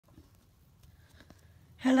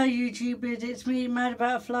Hello YouTubers, it's me Mad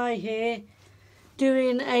About Fly here,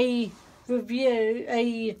 doing a review,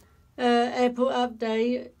 airport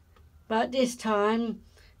update, but this time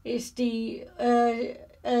it's the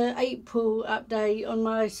April update on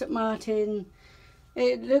my St Martin.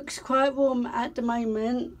 It looks quite warm at the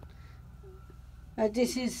moment.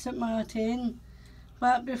 This is St Martin,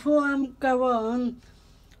 but before I go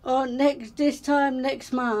on this time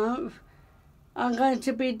next month, I'm going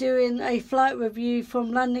to be doing a flight review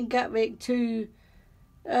from London Gatwick to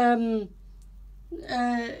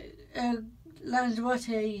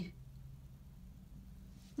Lanzarote.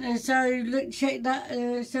 So look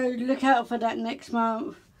out for that next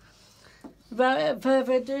month. Without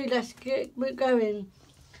further ado, let's get going.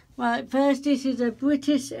 Right, first this is a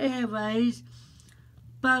British Airways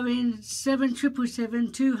Boeing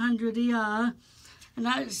 777-200ER, and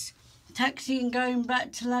that's taxiing going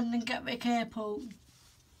back to London Gatwick Airport.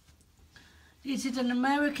 This is an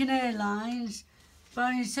American Airlines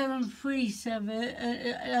Boeing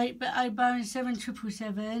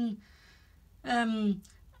 777,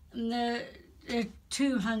 the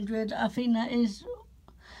 200, I think that is,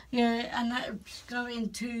 yeah, and that's going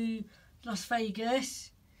to Las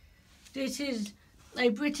Vegas. This is a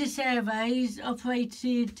British Airways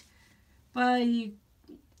operated by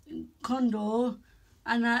Condor,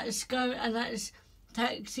 and that's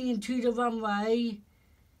taxiing to the runway,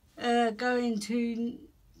 going to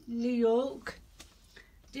New York.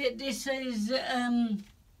 This is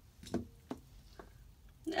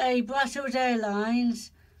a Brussels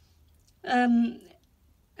Airlines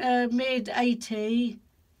mid-80,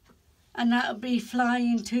 and that'll be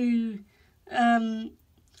flying to and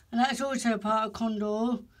that's also part of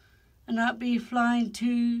Condor, and that'll be flying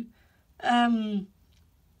to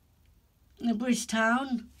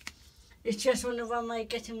Bridgetown. It's just on the runway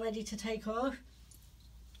getting ready to take off.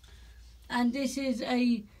 And this is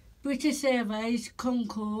a British Airways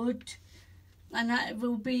Concorde, and that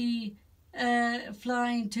will be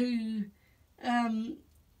flying to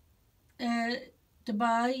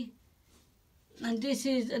Dubai. And this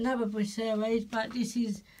is another British Airways, but this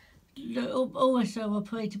is also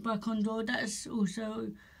operated by Condor. That's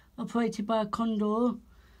also operated by Condor,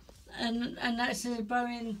 and that's a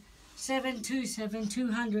Boeing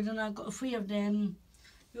 727-200, and I've got 3 of them.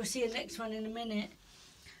 You'll see the next one in a minute.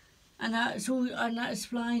 And that's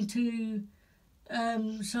flying to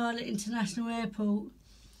Charlotte International Airport.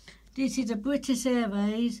 This is a British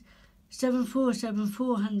Airways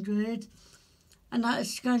 747-400, and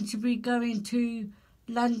that's going to be going to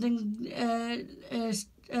London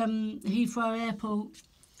Heathrow Airport.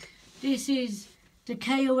 This is the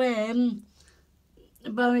KLM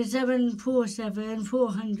Boeing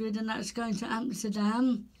 747-400, and that's going to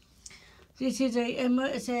Amsterdam. This is a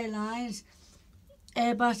Emirates Airlines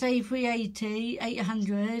Airbus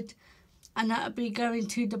A380-800, and that'll be going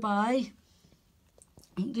to Dubai.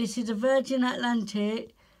 This is a Virgin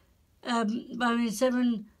Atlantic Boeing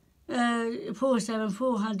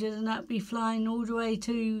 747-400, and that'll be flying all the way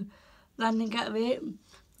to London Gatwick.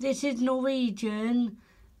 This is Norwegian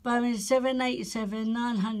Boeing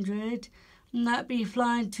 787-900, and that'll be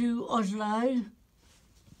flying to Oslo.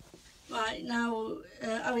 Right, now,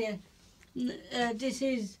 this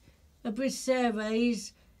is a British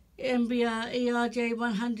Airways MBR ERJ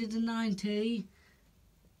 190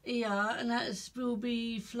 ER, and that will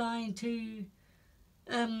be flying to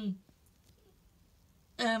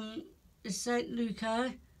St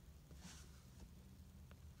Lucia.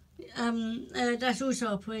 That's also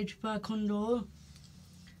operated by Condor.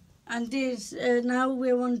 And this now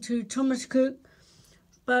we're on to Thomas Cook,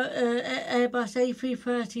 but Airbus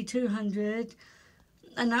A330-200,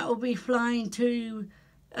 and that will be flying to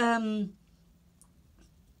and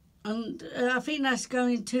I think that's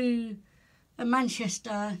going to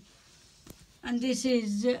Manchester. And this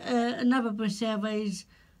is another British Airways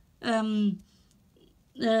Vicar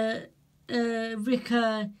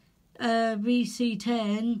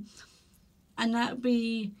VC10, and that'll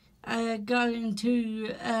be going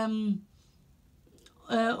to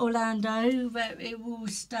Orlando, where it will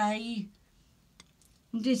stay.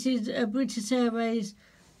 This is a British Airways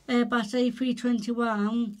Airbus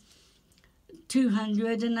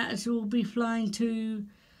A321-200, and that will be flying to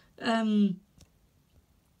and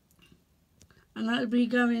that'll be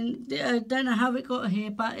going, I don't know how it got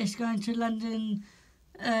here, but it's going to London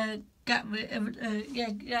Gatwick,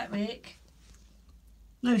 Gatwick.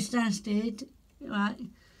 No, Stansted, right.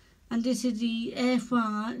 And this is the Air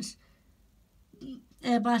France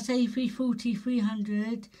Airbus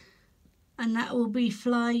A340-300, and that will be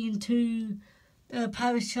flying to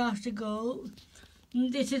Paris Charles de Gaulle.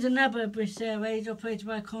 This is another British Airways operated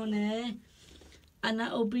by Conair, and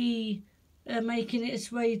that will be making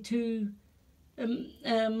its way to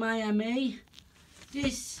Miami.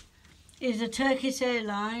 This is a Turkish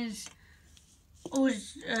Airlines,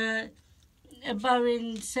 a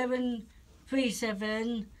Boeing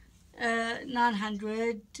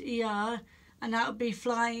 737-900 ER, and that will be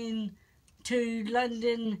flying to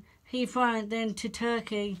London Heathrow and then to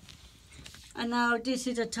Turkey. And now this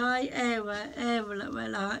is a Thai Airways,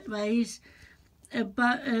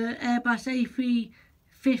 Airbus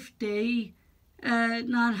A350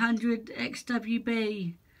 900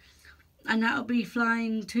 XWB, and that'll be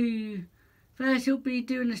flying to, first it'll be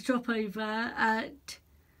doing a stopover at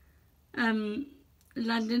London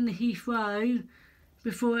Heathrow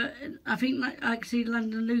before, I think, actually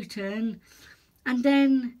London Luton, and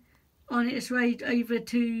then on its way over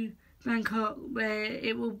to Bangkok, where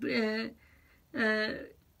it will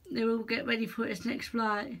get ready for its next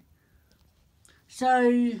flight.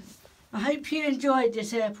 So I hope you enjoyed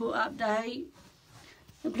this airport update.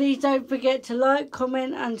 And please don't forget to like,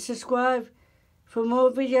 comment and subscribe for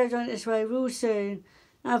more videos on its way real soon,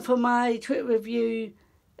 and for my trip review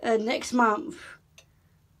next month.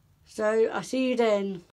 So I'll see you then.